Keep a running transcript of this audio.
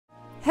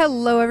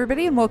Hello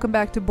everybody and welcome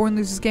back to Born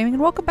Losers Gaming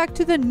and welcome back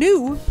to the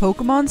new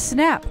Pokemon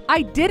Snap.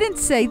 I didn't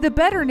say the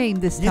better name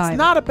this time. It's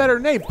not a better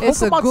name.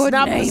 It's Pokemon a good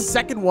Snap, name. the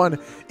second one,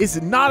 is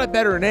not a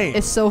better name.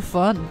 It's so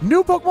fun.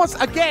 New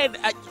Pokemon, again.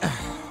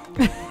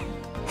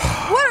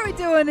 What are we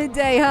doing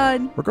today,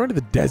 hun? We're going to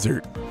the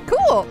desert.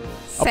 Cool. A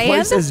Sand?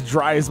 place as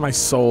dry as my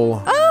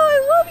soul. Oh,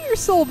 I love your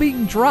soul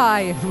being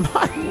dry.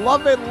 I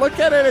love it. Look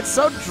at it. It's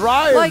so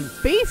dry. Like and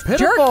beef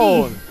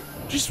pitiful. jerky.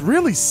 Just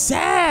really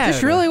sad.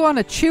 Just really want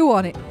to chew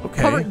on it.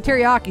 Okay. Covered in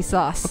teriyaki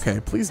sauce. Okay,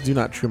 please do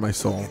not chew my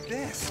soul.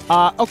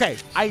 Okay,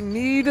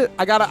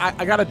 I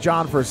got a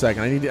John for a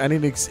second. I need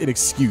an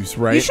excuse,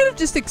 right? You should have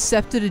just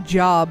accepted a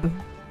job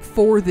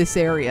for this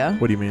area.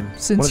 What do you mean?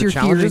 Since What are the you're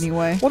here challenges?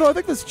 anyway. Well, no, I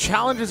think those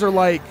challenges are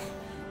like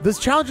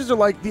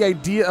the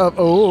idea of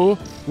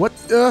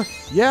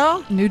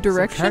yeah. New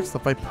direction? Track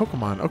stuff by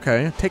Pokemon.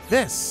 Okay, take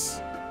this.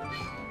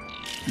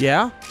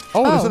 Yeah.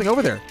 Oh, there's something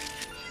over there.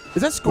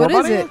 Is that Score What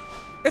Bunny? is it?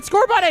 It's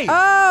Score Bunny.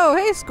 Oh,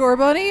 hey, Score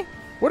Bunny.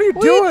 What are you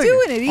What doing? are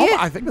you doing, idiot? Oh,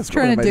 I think that's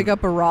Score trying Bunny to dig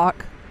up a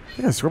rock. I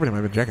think that Score Bunny might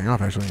have been jacking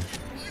off, actually.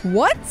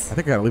 What? I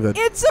think I gotta leave that.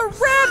 It's a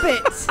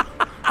rabbit.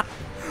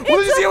 What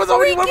did you see? What was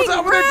over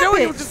freaking there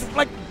doing? It was rabbit. just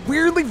like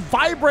weirdly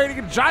vibrating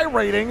and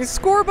gyrating.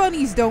 Score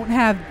bunnies don't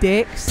have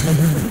dicks.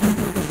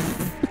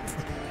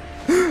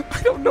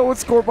 I don't know what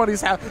Score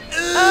Bunnies have.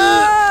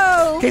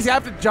 Oh! Casey, I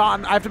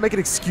have to make an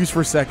excuse for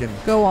a second.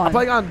 Go on. I'm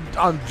playing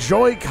on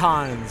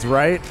Joy-Cons,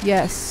 right?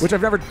 Yes. Which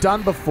I've never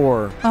done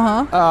before.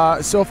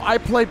 Uh-huh. So if I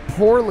play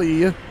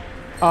poorly,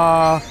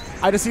 I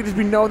just need to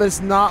be known that it's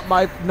not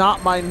my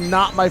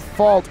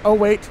fault. Oh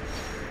wait.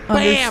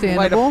 Bam,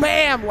 light Understandable. up,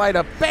 bam, light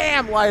up,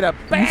 bam, light up,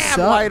 bam, suck.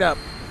 light up.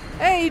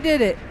 Hey, you did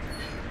it.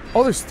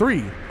 Oh, there's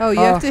 3. Oh, you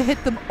have to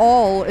hit them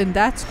all, and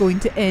that's going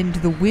to end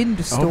the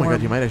wind storm. Oh my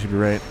god, you might actually be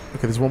right.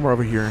 Okay, there's one more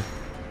over here.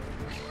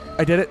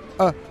 I did it.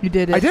 You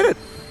did it. I did it.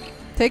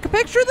 Take a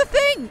picture of the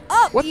thing.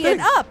 Up, What Ian,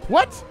 thing? up.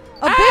 What?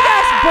 A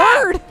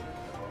big-ass bird.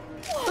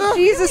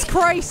 Jesus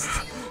Christ.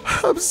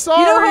 I'm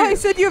sorry. You know how I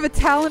said you have a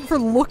talent for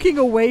looking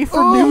away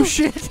from new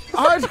shit?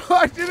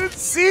 I didn't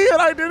see it.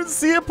 I didn't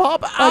see it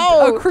pop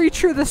out. A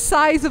creature the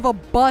size of a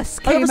bus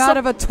came out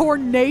of a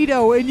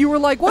tornado, and you were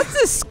like, what's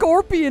this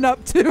scorpion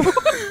up to?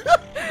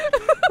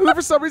 And then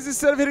for some reason,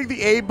 instead of hitting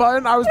the A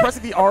button, I was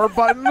pressing the R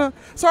button.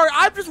 Sorry,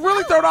 I'm just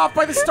really thrown off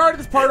by the start of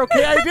this part,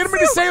 okay? I didn't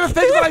mean to say the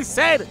things that I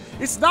said.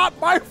 It's not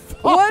my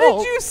fault. What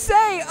did you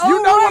say? Oh,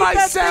 You know right, what I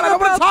that said. thing I don't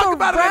want to about talk the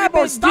about it anymore.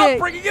 rabbit Stop dick.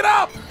 bringing it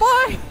up.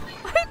 Fine.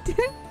 I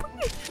didn't bring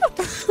it up.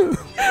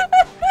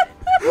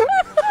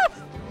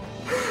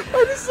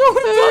 I just don't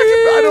want to talk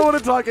about I don't want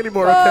to talk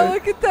anymore, Oh, okay?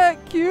 look at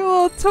that cute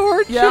little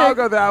torch. Yeah, I'll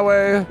go that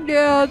way.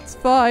 Yeah, it's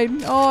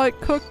fine. Oh, it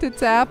cooked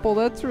its apple.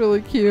 That's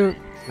really cute.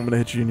 I'm going to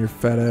hit you in your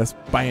fat ass.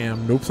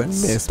 Bam. Nope, I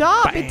missed.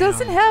 Stop. Bam. It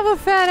doesn't have a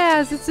fat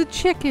ass. It's a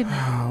chicken.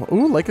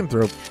 Ooh,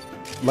 lycanthrope.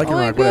 Oh my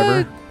Lycanroc,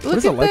 whatever. God. What Look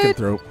is a at that.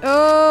 lycanthrope?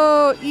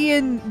 Oh,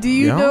 Ian, do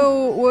you Yeah?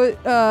 know what...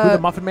 Who the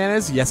Muffin Man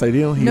is? Yes, I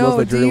do. He no, was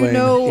the do Drury you Lane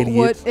know idiot.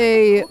 what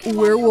a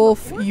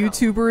werewolf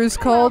YouTuber is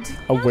called?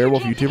 A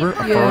werewolf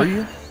YouTuber? A Yeah.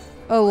 furry?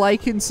 A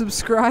like and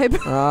subscribe.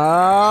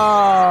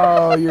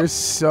 Oh, you're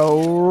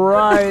so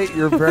right.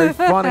 You're very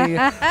funny.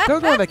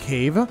 Don't go in the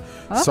cave.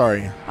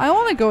 Sorry. I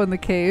want to go in the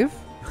cave.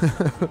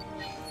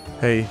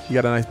 Hey, you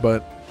got a nice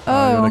butt.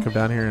 Oh, you want to come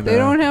down here? And, they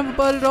don't have a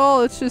butt at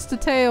all. It's just a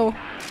tail.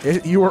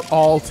 You are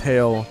all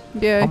tail.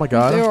 Yeah. Oh my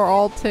God. They are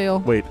all tail.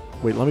 Wait.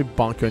 Let me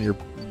bonk you on your...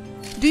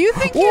 Do you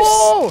think you're...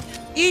 Whoa!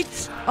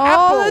 Eat Oh,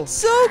 apple. that's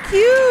so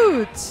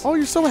cute. Oh,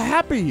 you're so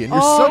happy. And you're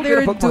Oh, so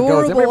they're good at Pokemon Go.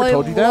 Has anybody adorable. ever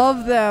told I you that?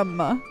 love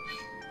them.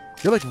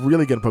 You're like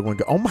really good at Pokemon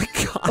Go. Oh my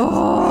God.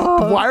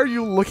 Oh. Why are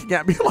you looking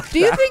at me like that? Do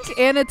you think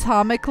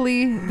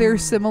anatomically they're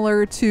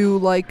similar to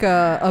like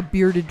a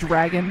bearded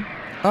dragon?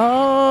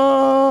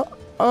 I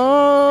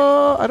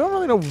don't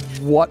really know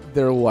what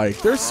they're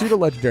like. They're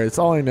pseudo-legendary. That's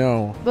all I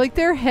know. Like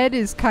their head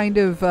is kind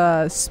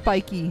of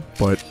spiky.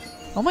 But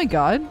Oh my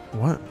God.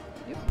 what?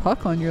 You have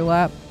Puck on your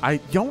lap. I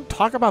don't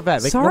talk about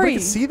that. Like, Sorry. nobody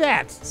can see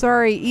that.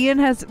 Sorry, Ian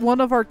has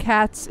one of our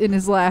cats in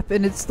his lap,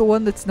 and it's the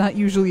one that's not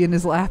usually in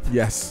his lap.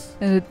 Yes.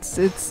 And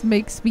it's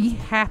makes me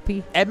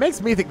happy. It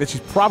makes me think that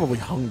she's probably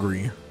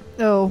hungry.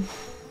 Oh,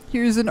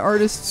 here's an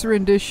artist's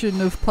rendition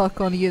of Puck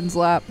on Ian's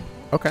lap.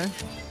 Okay.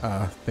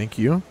 Thank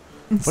you.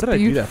 It's What did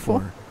beautiful. I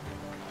do that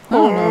for? I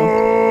don't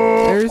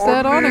know. There's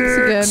that Onyx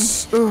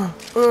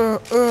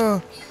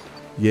again.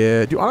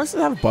 Yeah. Do Onyxes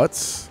have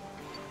butts?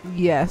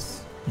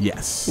 Yes.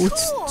 Yes.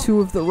 It's two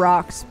of the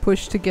rocks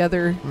pushed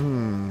together.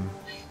 Can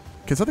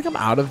something come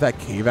out of that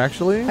cave,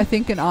 actually? I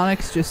think an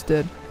Onyx just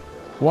did.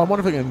 Well, I'm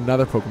wondering if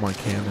another Pokemon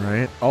can,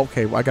 right?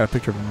 Okay, well, I got a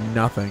picture of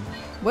nothing.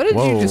 What did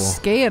Whoa. you just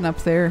scan up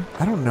there?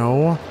 I don't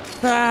know.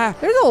 Ah,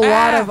 There's a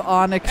lot of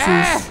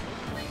Onyxes.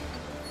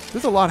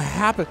 there's a lot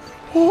happen.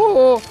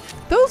 Oh,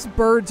 Those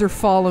birds are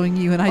following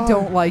you, and I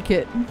don't like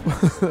it.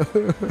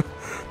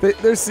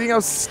 they're seeing how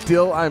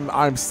still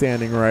I'm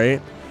standing,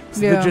 right?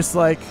 So Yeah. they're just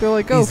like, They're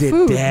like, oh, is it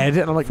food. dead?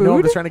 And I'm like, no, I'm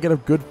Food? just trying to get a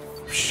good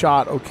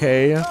shot,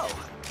 okay?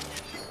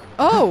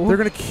 Oh. They're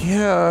gonna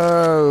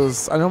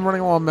kiss. I know I'm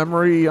running low on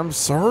memory. I'm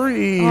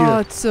sorry. Oh,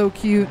 it's so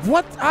cute.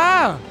 What?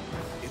 Ah!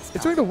 It's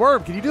It's doing the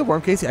worm. Can you do the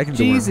worm, Casey? I can do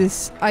the worm.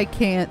 Jesus, I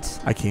can't.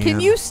 I can. Can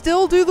you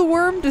still do the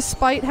worm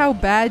despite how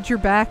bad your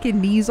back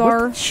and knees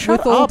are Shut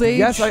with old up. age?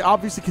 Yes, I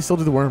obviously can still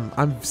do the worm.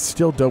 I'm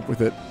still dope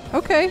with it.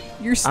 Okay,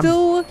 you're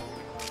still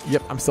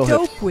Yep, I'm still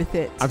dope hip. with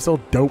it. I'm still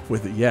dope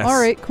with it, yes. All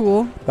right,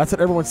 cool. That's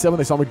what everyone said when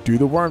they saw me do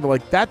the worm. They're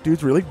like, that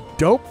dude's really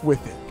dope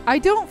with it. I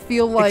don't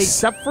feel like...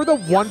 Except for the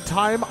one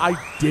time I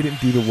didn't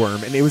do the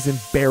worm, and it was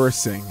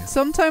embarrassing.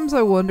 Sometimes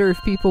I wonder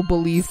if people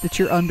believe that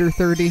you're under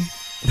 30.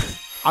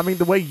 I mean,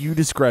 the way you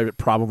describe it,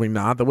 probably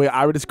not. The way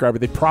I would describe it,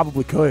 they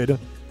probably could.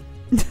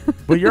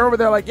 But you're over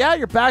there like, yeah,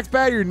 your back's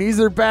bad, your knees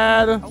are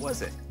bad. How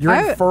was it? You're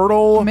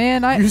infertile.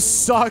 Man, You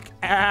suck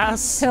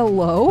ass.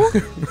 Hello?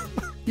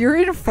 You're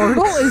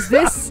infertile? Is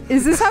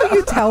this how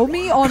you tell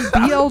me on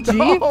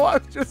BLG? No,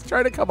 I'm just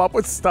trying to come up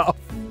with stuff.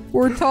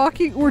 We're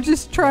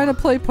just trying to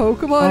play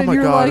Pokemon, and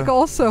you're like,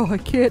 also, I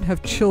can't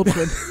have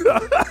children.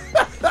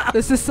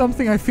 This is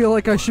something I feel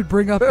like I should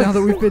bring up now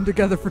that we've been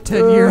together for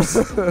 10 years.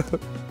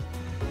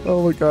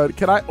 Oh my god.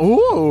 Can I?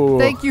 Ooh.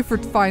 Thank you for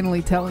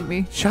finally telling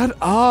me. Shut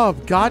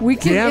up. God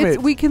damn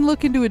it. We can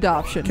look into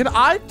adoption. Can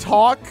I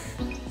talk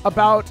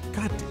about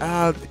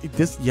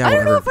this? Yeah, I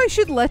don't know whatever. if I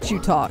should let you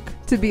talk,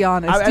 to be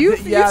honest. Yeah, you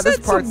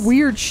said some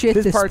weird shit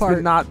This part's part.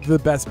 been not the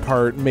best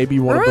part. Maybe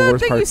one Remember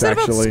of the that worst thing parts, you said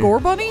actually. about Score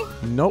Bunny?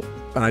 Nope.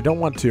 And I don't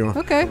want to.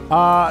 Okay.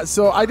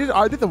 So I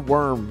did the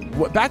worm.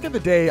 Back in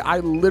the day, I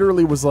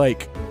literally was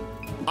like,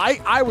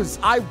 I was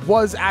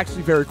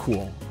actually very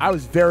cool. I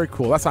was very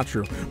cool. That's not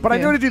true. But I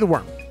knew how to do the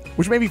worm,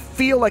 which made me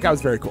feel like I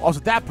was very cool. Also,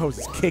 that pose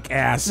is kick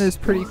ass. It was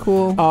pretty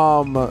cool.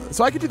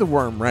 So I could do the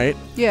worm, right?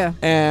 Yeah.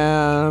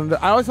 And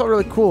I always felt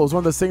really cool. It was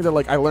one of those things that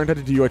like I learned how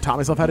to do. I taught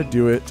myself how to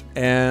do it,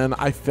 and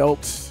I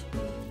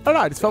don't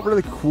know, I just felt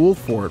really cool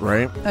for it,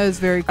 right? That was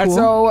very cool. And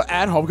so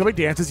at homecoming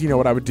dances, you know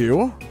what I would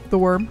do? The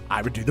worm.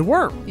 I would do the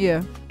worm.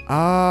 Yeah.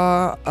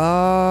 That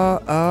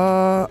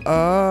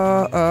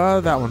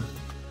one.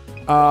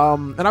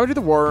 And I would do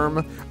the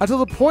worm until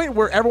the point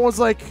where everyone's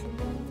like,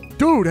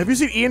 dude, have you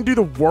seen Ian do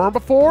the worm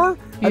before?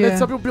 And then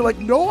some people would be like,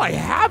 no, I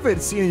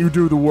haven't seen you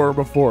do the worm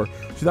before.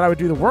 So then I would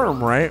do the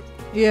worm, right?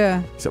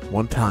 Yeah. Except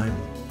one time.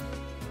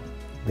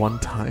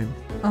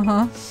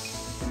 Uh-huh.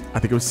 I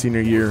think it was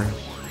senior year.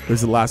 It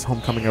was the last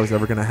homecoming I was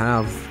ever going to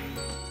have.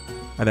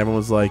 And everyone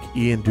was like,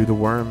 Ian, do the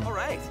worm. All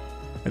right.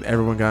 And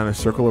everyone got in a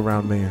circle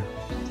around me.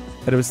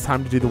 And it was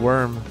time to do the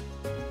worm.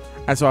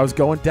 And so I was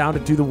going down to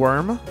do the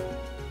worm.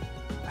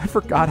 I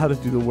forgot how to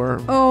do the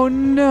worm. Oh,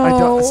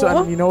 no.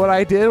 So you know what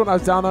I did when I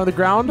was down on the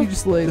ground? You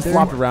just laid there.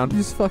 Flopped around. You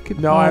just fucking...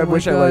 No, I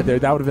wish I laid there.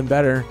 That would have been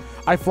better.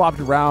 I flopped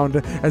around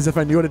as if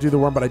I knew how to do the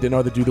worm, but I didn't know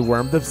how to do the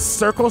worm. The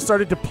circle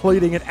started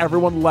depleting and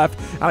everyone left,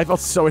 and I felt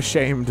so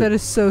ashamed. That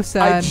is so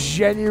sad. I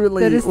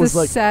genuinely that is was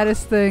the like,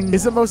 saddest thing.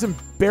 it's the most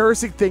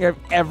embarrassing thing I've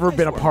ever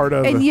been a part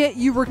of. And yet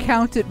you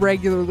recount it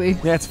regularly.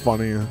 That's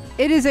funny.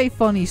 It is a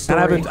funny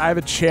story. And I have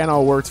a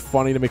channel where it's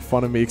funny to make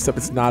fun of me, except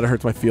it's not. It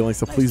hurts my feelings,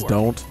 so please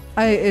don't.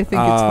 I think it's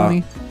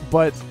funny.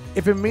 But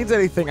if it means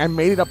anything, I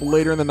made it up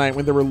later in the night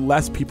when there were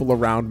less people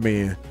around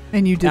me.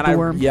 And you did the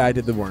worm. Yeah, I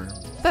did the worm.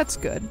 That's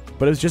good.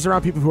 But it was just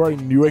around people who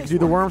already knew I could do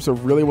the worm, so it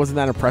really wasn't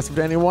that impressive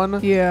to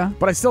anyone. Yeah.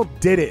 But I still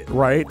did it,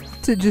 right?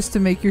 To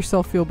make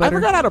yourself feel better. I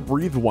forgot how to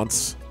breathe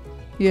once.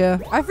 Yeah.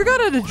 I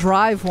forgot how to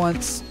drive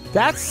once.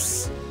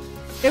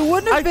 It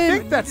wouldn't have been... I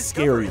think that's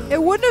scary.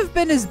 It wouldn't have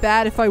been as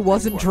bad if I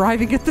wasn't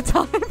driving at the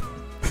time.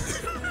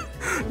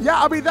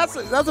 Yeah, I mean, that's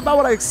about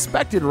what I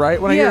expected,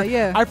 right? When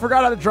Yeah. I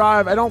forgot how to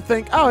drive, I don't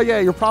think, oh, yeah,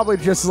 you're probably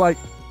just, like,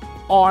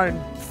 on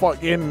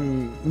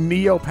fucking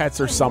Neopets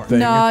or something.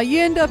 Nah,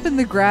 you end up in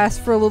the grass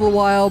for a little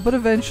while, but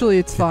eventually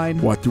it's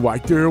fine. What do I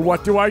do?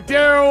 What do I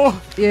do?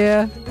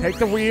 Yeah. Take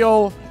the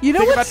wheel. You know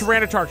Think about what's-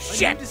 Tyranitar.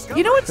 Shit.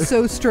 You know what's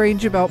so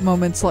strange about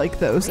moments like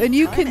those? And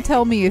you can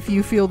tell me if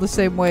you feel the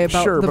same way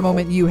about Sure, the but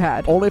moment you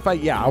had. Only if I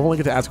only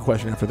get to ask a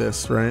question after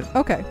this, right?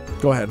 Okay.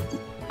 Go ahead.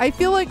 I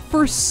feel like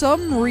for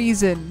some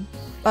reason,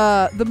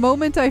 the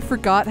moment I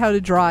forgot how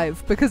to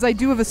drive, because I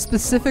do have a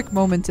specific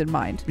moment in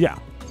mind. Yeah.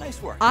 Nice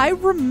work. I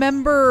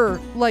remember,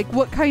 like,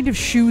 what kind of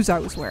shoes I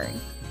was wearing.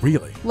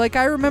 Really? Like,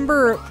 I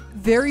remember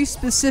very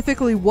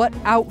specifically what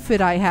outfit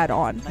I had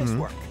on. Nice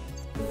work.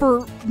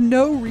 For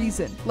no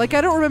reason. Like,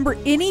 I don't remember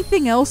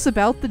anything else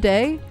about the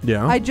day.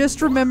 Yeah. I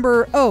just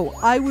remember,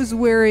 I was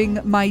wearing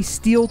my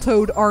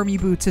steel-toed army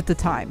boots at the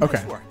time.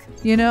 Okay. Nice work.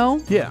 You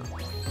know? Yeah.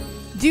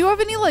 Do you have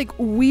any, like,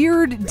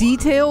 weird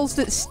details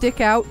that stick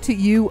out to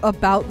you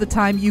about the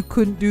time you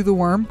couldn't do the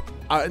worm?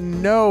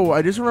 No,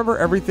 I just remember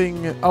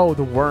everything. Oh,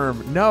 the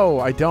worm. No,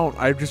 I don't.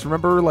 I just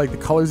remember, like, the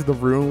colors of the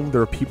room.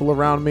 There were people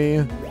around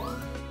me.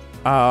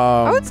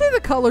 I would say the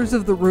colors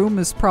of the room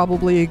is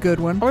probably a good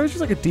one. Oh, it was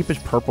just like a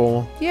deepish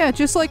purple. Yeah,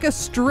 just like a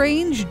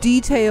strange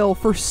detail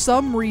for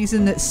some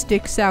reason that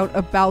sticks out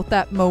about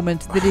that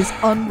moment that is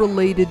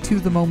unrelated to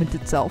the moment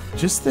itself.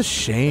 Just the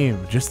shame.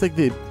 Just like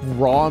the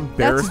raw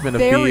embarrassment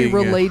That's of very being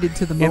related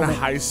to the in moment.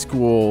 high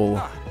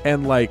school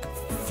and, like,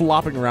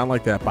 flopping around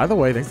like that. By the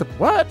way, thanks to...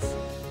 What?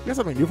 You got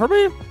something new for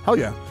me? Hell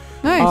yeah.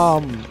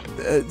 Nice.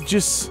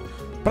 Just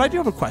But I do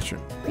have a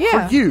question.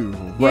 Yeah. For you,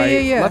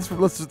 right? Yeah. Let's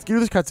do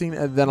this cutscene,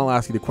 and then I'll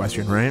ask you the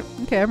question, right?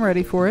 Okay, I'm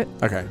ready for it.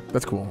 Okay,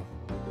 that's cool.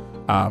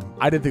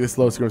 I didn't think the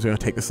slow screen was going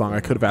to take this long.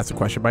 I could have asked a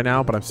question by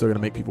now, but I'm still going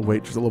to make people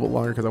wait just a little bit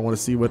longer because I want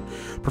to see what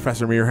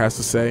Professor Mir has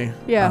to say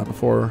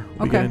before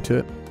we get into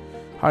it.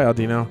 Hi,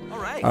 Aldino. All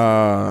right.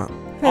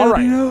 All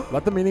right.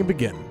 Let the meeting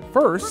begin.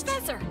 First.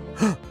 Professor.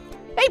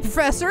 Hey,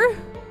 Professor.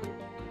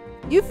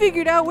 You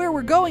figured out where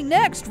we're going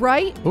next,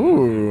 right?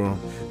 Ooh,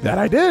 that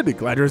I did.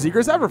 Glad you're as eager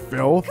as ever,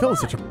 Phil. Phil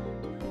is such a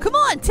Come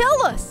on,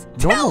 tell us.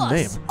 normal Tell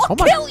name. us. I'll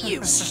kill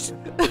you.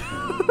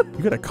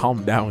 You gotta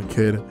calm down,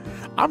 kid.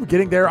 I'm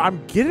getting there.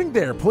 I'm getting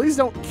there. Please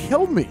don't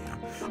kill me.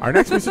 Our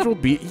next message will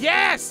be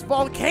yes,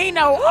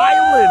 Volcano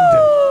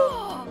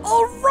Island.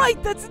 All right,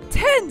 that's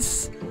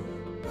intense.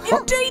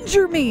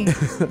 Endanger me.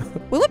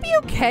 Will it be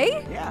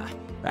okay? Yeah.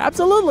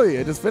 Absolutely.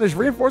 I just finished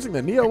reinforcing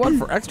the Neo 1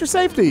 for extra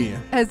safety.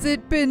 Has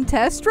it been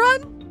test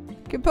run?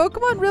 Can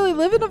Pokemon really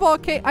live in a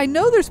volcano? I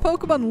know there's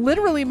Pokemon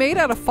literally made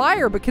out of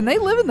fire, but can they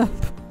live in the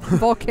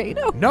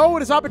volcano? No,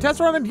 it has not been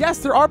test run, and yes,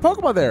 there are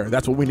Pokemon there.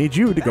 That's what we need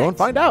you to go and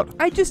find out.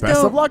 I just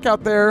Best of luck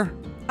out there.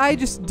 I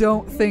just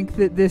don't think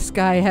that this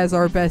guy has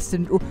our best.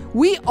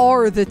 We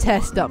are the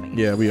test dummy.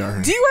 Yeah, we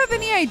are. Do you have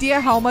any idea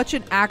how much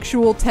an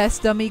actual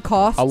test dummy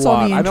costs A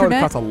lot. on the I know internet?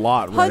 it costs a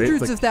lot, right?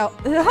 Hundreds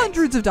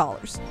of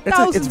dollars. It's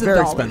Thousands very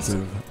of dollars.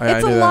 expensive.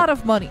 It's a lot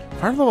of money.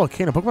 Fire the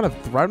volcano. Pokemon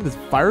have thrived in this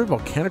fiery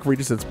volcanic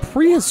region since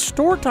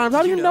prehistoric times.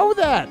 How do you know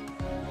that?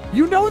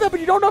 You know that,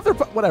 but you don't know if they're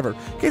whatever.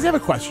 In case I have a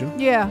question.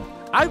 Yeah.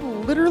 I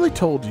literally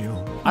told you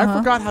I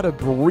forgot how to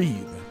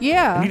breathe.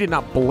 Yeah. And you did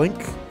not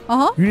blink.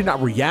 You did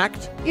not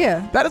react.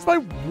 Yeah. That is my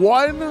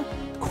one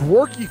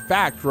quirky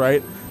fact,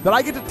 right? That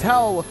I get to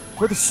tell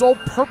for the sole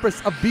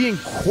purpose of being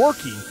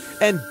quirky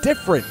and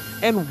different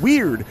and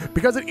weird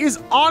because it is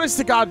honest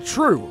to God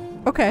true.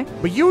 Okay.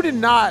 But you did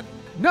not.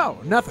 No,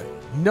 nothing.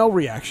 No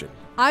reaction.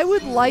 I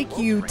would like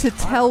you to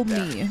tell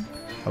me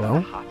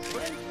Hello?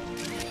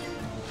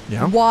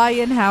 Yeah? why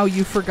and how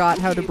you forgot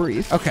how to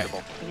breathe. Okay.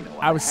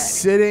 I was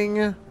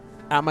sitting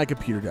at my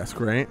computer desk,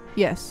 right?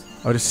 Yes.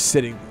 I was just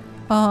sitting there.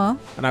 Uh-huh.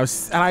 And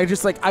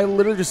I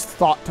literally just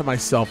thought to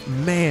myself,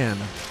 man,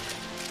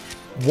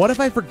 what if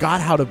I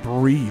forgot how to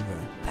breathe?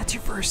 That's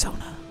your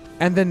persona.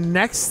 And the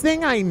next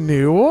thing I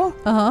knew,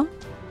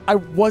 I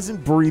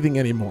wasn't breathing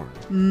anymore.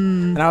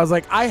 And I was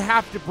like, I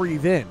have to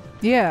breathe in.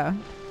 Yeah.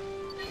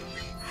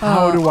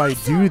 How do I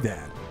do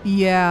that?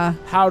 Yeah.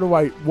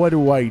 What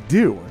do I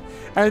do?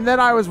 And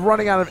then I was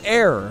running out of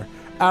air.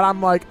 And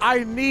I'm like,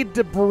 I need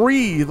to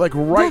breathe. Like,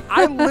 right.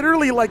 I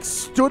literally, like,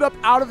 stood up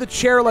out of the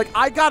chair. Like,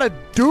 I got to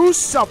do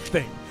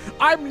something.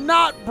 I'm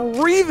not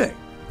breathing.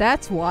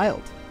 That's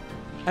wild.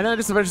 And then I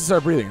just eventually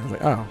started breathing. I was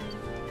like, oh.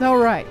 All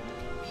right.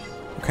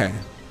 Okay.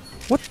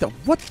 What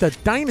the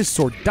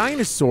dinosaur?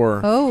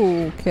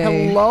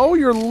 Okay. Hello?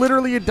 You're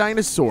literally a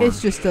dinosaur. It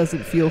just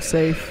doesn't feel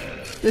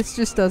safe. This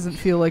just doesn't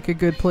feel like a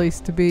good place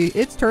to be.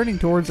 It's turning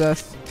towards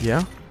us.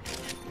 Yeah?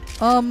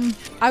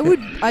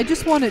 I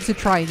just want it to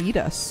try and eat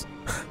us.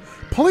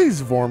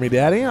 Please for me,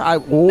 Daddy.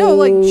 No,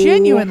 like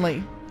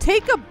genuinely.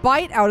 Take a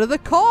bite out of the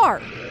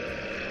car.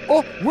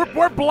 Oh,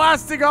 we're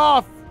blasting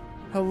off.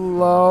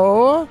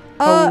 Hello?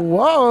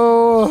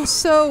 Hello?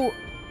 So,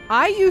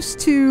 I used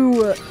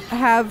to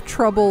have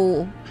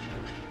trouble,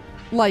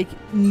 like,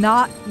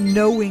 not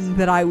knowing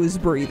that I was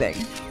breathing.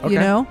 Okay. You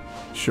know?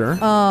 Sure.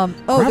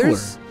 Graveler.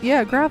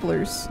 There's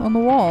gravelers on the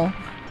wall.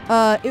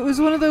 It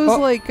was one of those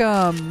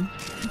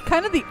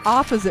kind of the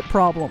opposite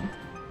problem.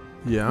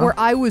 Yeah. Where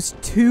I was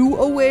too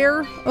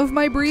aware of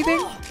my breathing.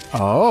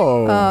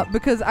 Oh.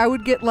 Because I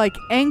would get like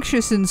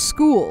anxious in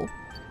school.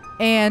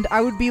 And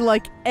I would be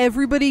like,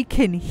 everybody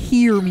can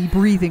hear me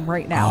breathing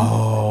right now.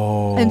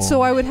 Oh. And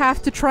so I would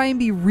have to try and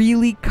be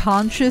really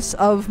conscious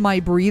of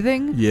my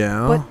breathing.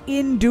 Yeah. But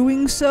in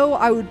doing so,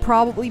 I would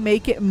probably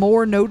make it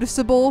more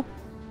noticeable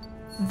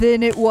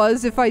than it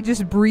was if I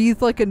just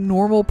breathed like a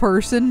normal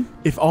person.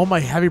 If all my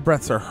heavy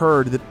breaths are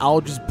heard, then I'll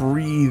just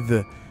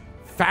breathe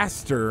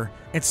faster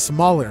and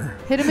smaller.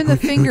 Hit him in the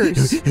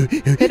fingers.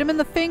 Hit him in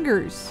the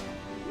fingers.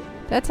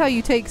 That's how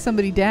you take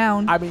somebody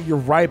down. I mean, you're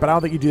right, but I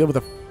don't think you do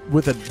that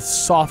with a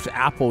soft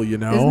apple, you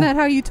know? Isn't that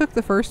how you took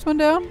the first one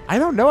down? I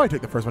don't know. I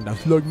took the first one down.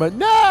 Slugma,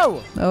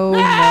 no! Oh,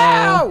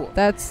 no.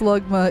 That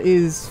Slugma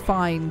is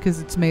fine because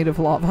it's made of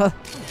lava.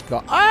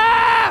 God.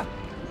 Ah!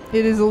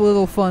 It is a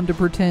little fun to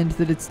pretend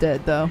that it's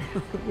dead, though.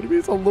 What do you mean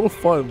it's a little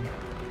fun?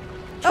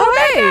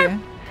 Oh, hey!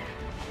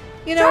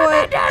 You know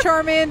what,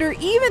 Charmander,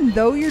 even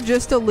though you're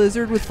just a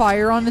lizard with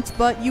fire on its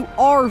butt, you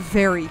are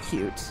very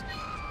cute.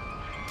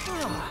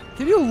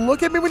 Can you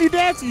look at me when you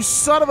dance? You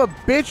son of a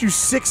bitch. You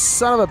sick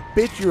son of a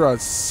bitch. You're a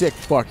sick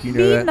fuck. You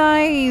know that? Be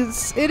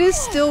nice. It is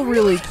still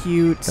really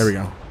cute. There we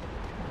go.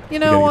 You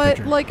know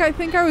what? Like, I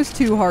think I was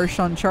too harsh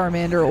on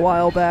Charmander a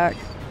while back.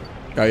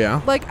 Oh,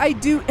 yeah? Like, I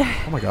do...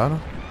 Oh, my God.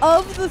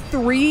 Of the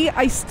three,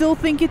 I still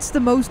think it's the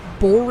most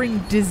boring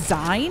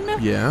design.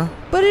 Yeah.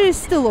 But it is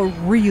still a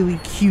really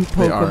cute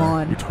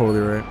Pokemon. You're totally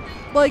right.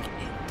 Like,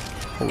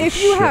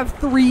 if you have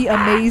 3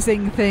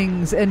 amazing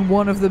things and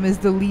one of them is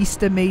the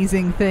least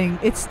amazing thing,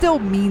 it still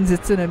means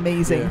it's an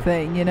amazing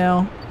thing, you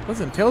know?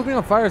 Listen, Tails being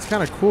on fire is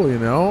kind of cool, you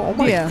know? Oh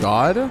my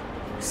god.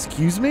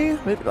 Excuse me?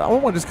 I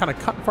want to just kind of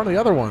cut in front of the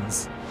other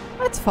ones.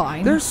 That's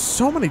fine. There's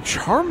so many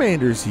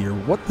Charmanders here.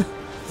 What the...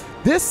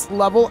 This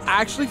level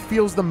actually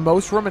feels the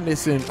most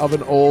reminiscent of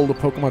an old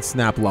Pokemon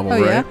Snap level,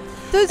 right?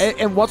 Yeah?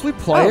 And once we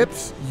play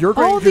it, you're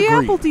going to agree.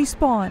 Oh, the apple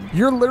despawn.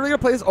 You're literally going to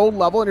play this old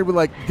level, and you'll be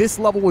like, this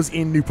level was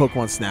in New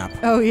Pokemon Snap.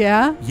 Oh,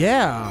 yeah?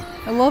 Yeah.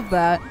 I love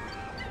that.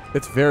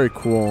 It's very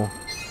cool.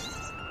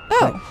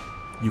 Oh. Like,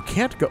 you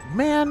can't go...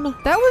 Man.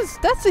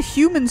 That's a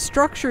human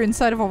structure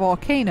inside of a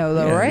volcano,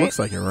 though, right? It looks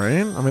like it,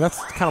 right? I mean,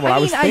 that's kind of what I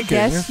was thinking.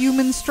 I guess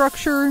human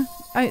structure...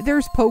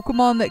 there's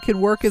Pokemon that could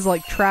work as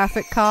like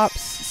traffic cops,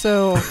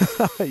 so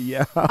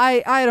yeah.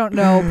 I don't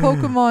know.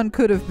 Pokemon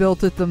could have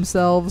built it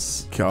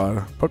themselves.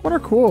 God, Pokemon are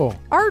cool.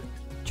 Are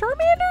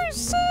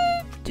Charmanders?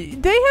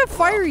 They have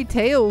fiery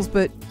tails,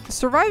 but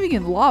surviving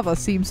in lava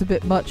seems a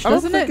bit much,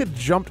 doesn't it? I don't think it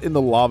jumped in the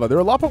lava. There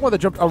are a lot of Pokemon that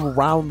jumped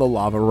around the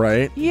lava,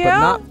 right?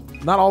 Yeah.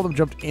 But not all of them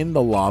jumped in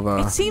the lava.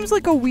 It seems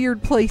like a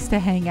weird place to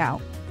hang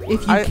out.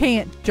 If you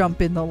can't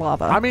jump in the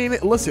lava. I mean,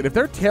 listen, if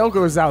their tail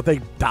goes out, they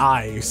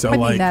die. So I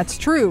mean, that's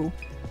true.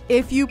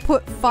 If you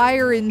put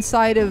fire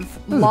inside of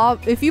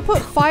lava, if you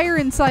put fire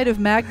inside of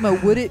magma,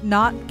 would it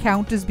not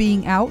count as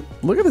being out?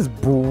 Look at this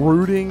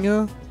brooding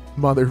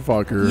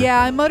motherfucker.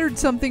 Yeah, I muttered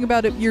something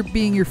about it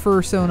being your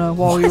fursona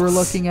while we were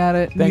looking at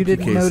it, and you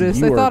didn't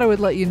notice. I thought I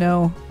would let you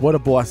know. What a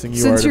blessing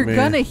you are to me. Since you're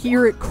gonna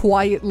hear it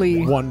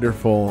quietly.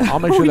 Wonderful. I'll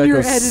make sure that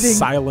goes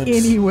silent.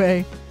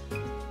 Anyway.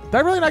 Did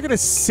I really not get a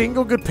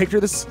single good picture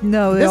of this?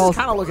 No, this is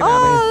kind of looking at me.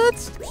 Oh,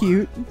 that's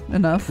cute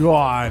enough.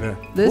 God,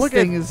 this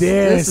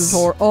is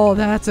horrible. Oh,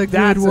 that's a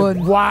good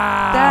one.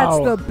 Wow,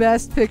 that's the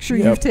best picture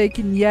you've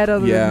taken yet,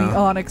 other than the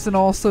Onyx and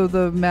also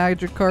the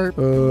Magikarp.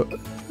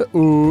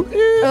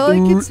 I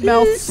like its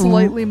mouth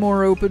slightly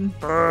more open.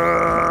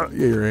 Yeah,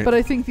 you're right. But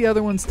I think the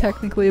other one's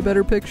technically a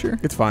better picture.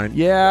 It's fine.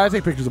 Yeah, I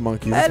take pictures of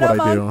monkeys. That's what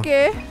I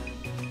do.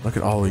 Look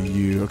at all of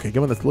you. Okay,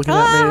 give one that's looking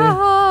at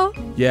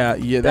me. Yeah,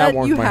 that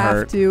warms my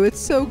heart. You have to. It's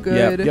so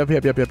good. Yep.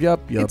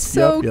 It's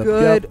so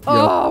good.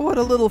 Oh, what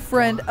a little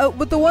friend. Oh,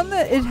 but the one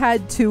that it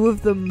had 2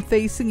 of them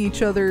facing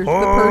each other, the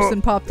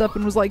person popped up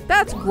and was like,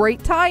 "That's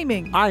great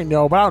timing." I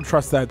know, but I don't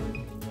trust that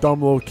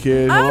dumb little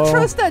kid. I don't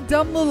trust that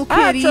dumb little kid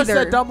either. I don't trust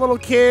that dumb little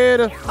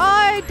kid.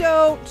 I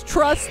don't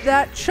trust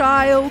that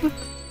child.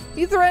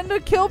 He threatened to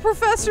kill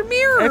Professor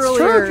Mirror earlier. It's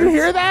true. Did you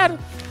hear that?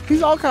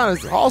 He's all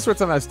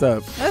sorts of messed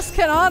up. That's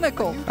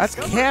canonical. That's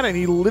canon.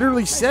 He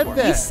literally said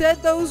that. He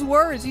said those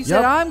words. He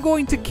said, "I'm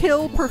going to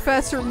kill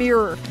Professor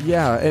Mirror."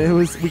 Yeah, and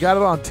we got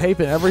it on tape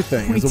and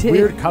everything. It was a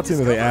weird cutscene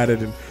that they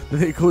added and that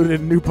they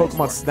included in New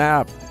Pokemon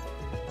Snap.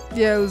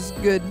 Yeah, it was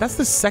good. That's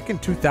the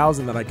second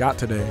 2000 that I got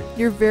today.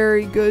 You're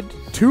very good.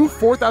 2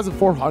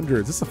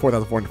 4,400s. This is a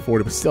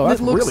 4,440, but still, that's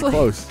really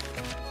close.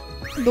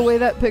 The way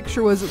that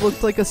picture was, it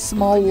looked like a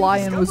small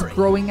lion was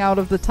growing out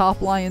of the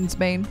top lion's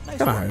mane.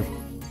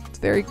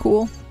 Very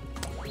cool.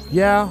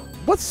 Yeah.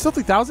 What's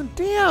something 1,000?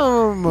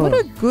 Damn. What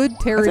a good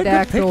pterodactyl.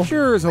 That's good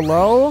pictures.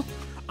 Hello.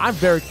 I'm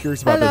very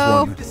curious about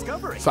this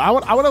one. So I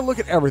want to look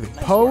at everything.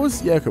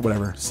 Pose. Yeah. Okay.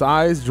 Whatever.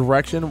 Size.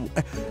 Direction.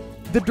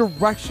 The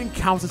direction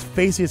counts as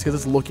facing us because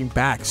it's looking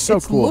back. So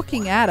it's cool.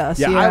 Looking at us.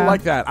 Yeah, I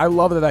like that. I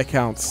love that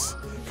counts.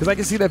 Because I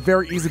can see that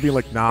very easily being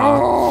like,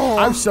 nah.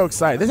 I'm so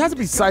excited. This has to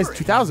be size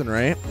 2000,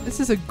 right? This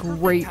is a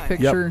great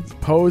picture.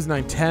 Yep. Pose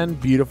 910.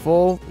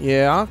 Beautiful.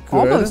 Yeah. Good.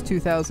 Almost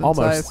 2000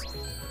 size.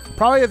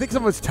 Probably, I think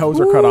some of its toes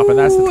are cut off, and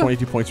that's the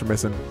 22 points we're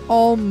missing.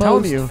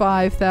 Almost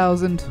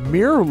 5,000.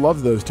 Mirror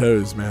loves those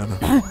toes, man.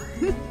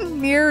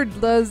 Mirror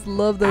does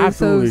love those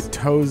Absolutely.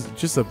 Toes.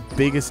 Just the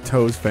biggest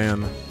toes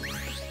fan.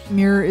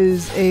 Mirror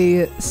is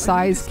a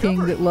size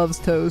king that loves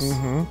toes.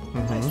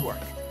 Nice work.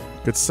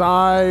 Good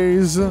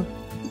size.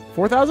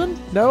 4,000?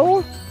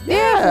 No?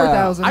 Yeah,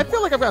 4,000. I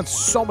feel like I've gotten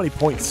so many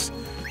points.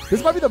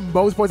 This might be the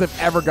most points I've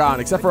ever gotten,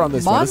 except for on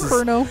this one.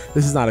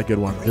 This is not a good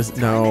one.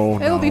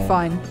 It'll be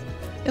fine.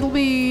 It'll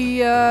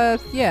be,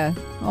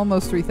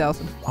 almost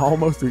 3,000.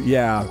 Almost,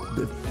 yeah.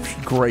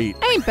 Great.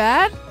 Ain't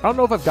bad. I don't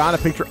know if I've gotten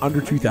a picture under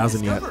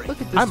 2,000 yet.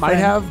 Look at this I might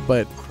have,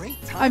 but...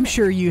 I'm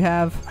sure you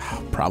have.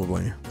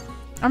 Probably.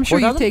 I'm sure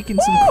you've taken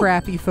some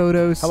crappy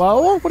photos.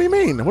 Hello? What do you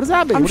mean? What does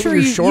that mean? I'm sure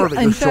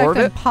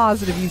I'm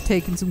positive you've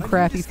taken some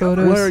crappy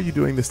photos. Why are you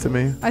doing this to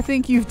me? I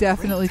think you've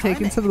definitely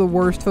taken some of the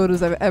worst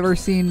photos I've ever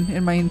seen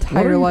in my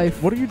entire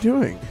life. What are you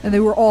doing? And they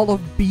were all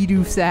of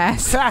Bidoof's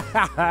ass.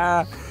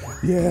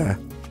 Yeah.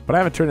 But I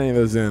haven't turned any of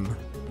those in.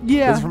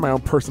 Yeah. Those are from my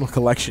own personal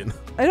collection.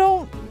 I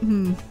don't...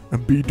 A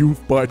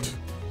Bidoof butt.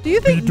 Do you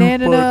think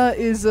Nanana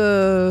is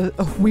a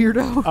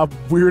weirdo? A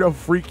weirdo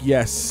freak,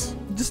 yes.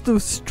 Just a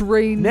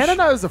strange...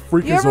 Nanana is a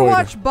freakazoid. You ever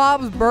watch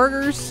Bob's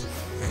Burgers?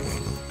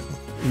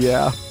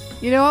 Yeah.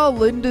 You know how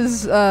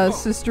Linda's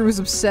sister was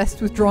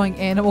obsessed with drawing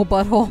animal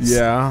buttholes?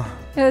 Yeah.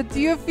 Do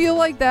you feel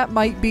like that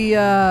might be...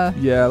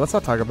 Yeah, let's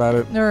not talk about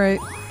it. All right.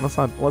 Let's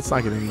not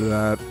get into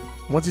that.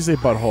 Once you say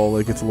butthole,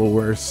 it gets a little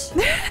worse.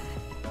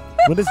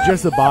 When it's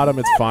just the bottom,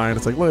 it's fine.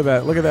 It's like, look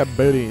at that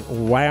booty.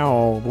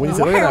 Wow. But when you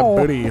say, look at that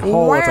booty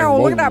hole, it's like,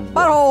 whoa. Look at that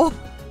butthole.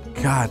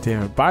 God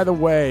damn it. By the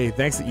way,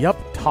 thanks. Yep,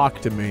 talk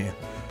to me.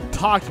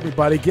 Talk to me,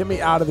 buddy. Get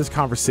me out of this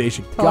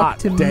conversation. God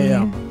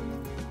damn.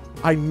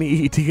 I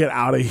need to get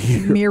out of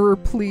here. Mirror,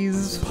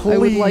 please. I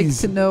would like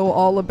to know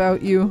all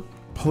about you.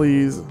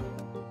 Please.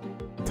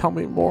 Tell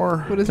me more.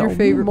 What is your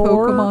favorite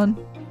Pokemon?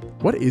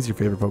 What is your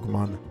favorite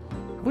Pokemon?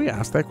 Have we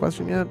asked that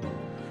question yet?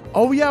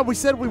 Oh, yeah. We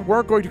said we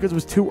weren't going to because it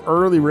was too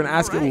early. We're going to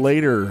ask it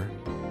later.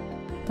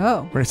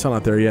 Oh. We're still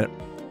not there yet.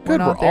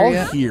 Good. We're all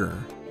here.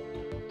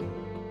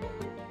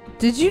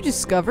 Did you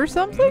discover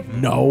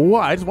something? No,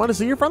 I just want to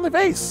see your friendly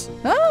face.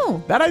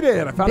 Oh. That I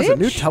did. I found us a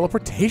new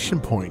teleportation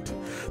point.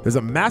 There's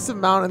a massive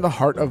mountain in the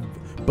heart of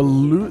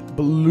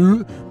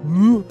Beluzilva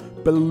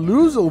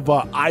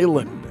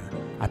Island.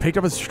 I picked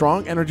up a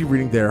strong energy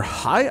reading there,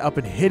 high up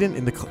and hidden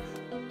in the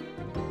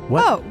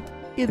what? Oh,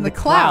 in the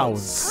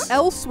clouds.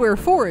 Elsewhere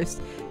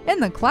forest. In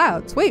the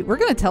clouds. Wait, we're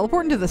going to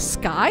teleport into the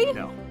sky?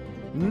 No.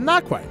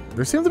 Not quite.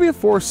 There seems to be a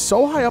forest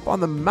so high up on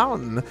the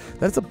mountain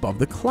that it's above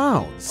the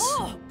clouds.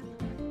 Oh.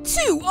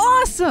 Too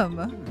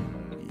awesome!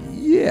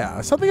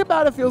 Yeah, something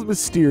about it feels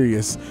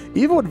mysterious.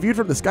 Even when viewed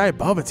from the sky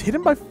above, it's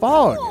hidden by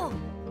fog. Oh,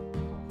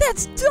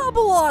 that's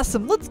double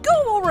awesome! Let's go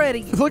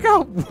already! Look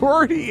how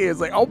worried he is.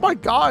 Like, oh my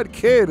god,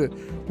 kid.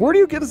 Where do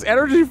you get this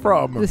energy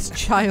from? This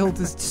child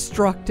is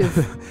destructive.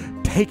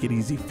 Take it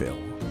easy, Phil.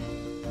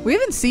 We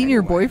haven't seen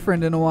your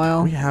boyfriend in a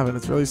while. We haven't.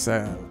 It's really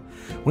sad.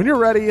 When you're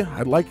ready,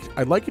 I'd like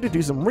you to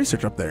do some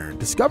research up there.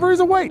 Discoveries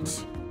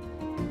await.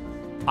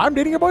 I'm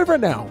dating a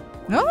boyfriend now.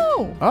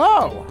 No.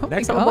 Oh.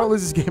 Next time I'm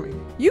loses gaming.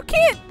 You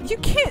can't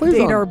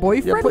date our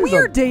boyfriend. Yeah,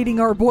 We're dating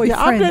our boyfriend.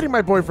 Yeah, I'm dating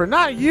my boyfriend,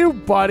 not you,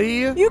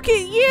 buddy. You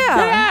can't. Yeah.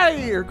 Get out of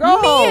here.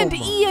 Go. Me and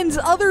Ian's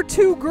other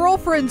 2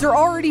 girlfriends are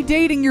already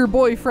dating your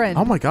boyfriend.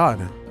 Oh my god.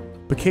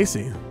 But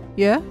Casey.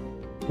 Yeah.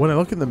 When I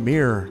look in the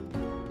mirror,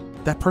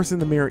 that person in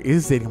the mirror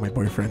is dating my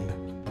boyfriend.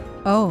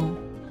 Oh.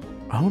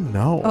 Oh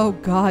no. Oh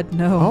god,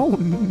 no. Oh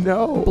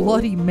no.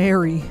 Bloody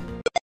Mary.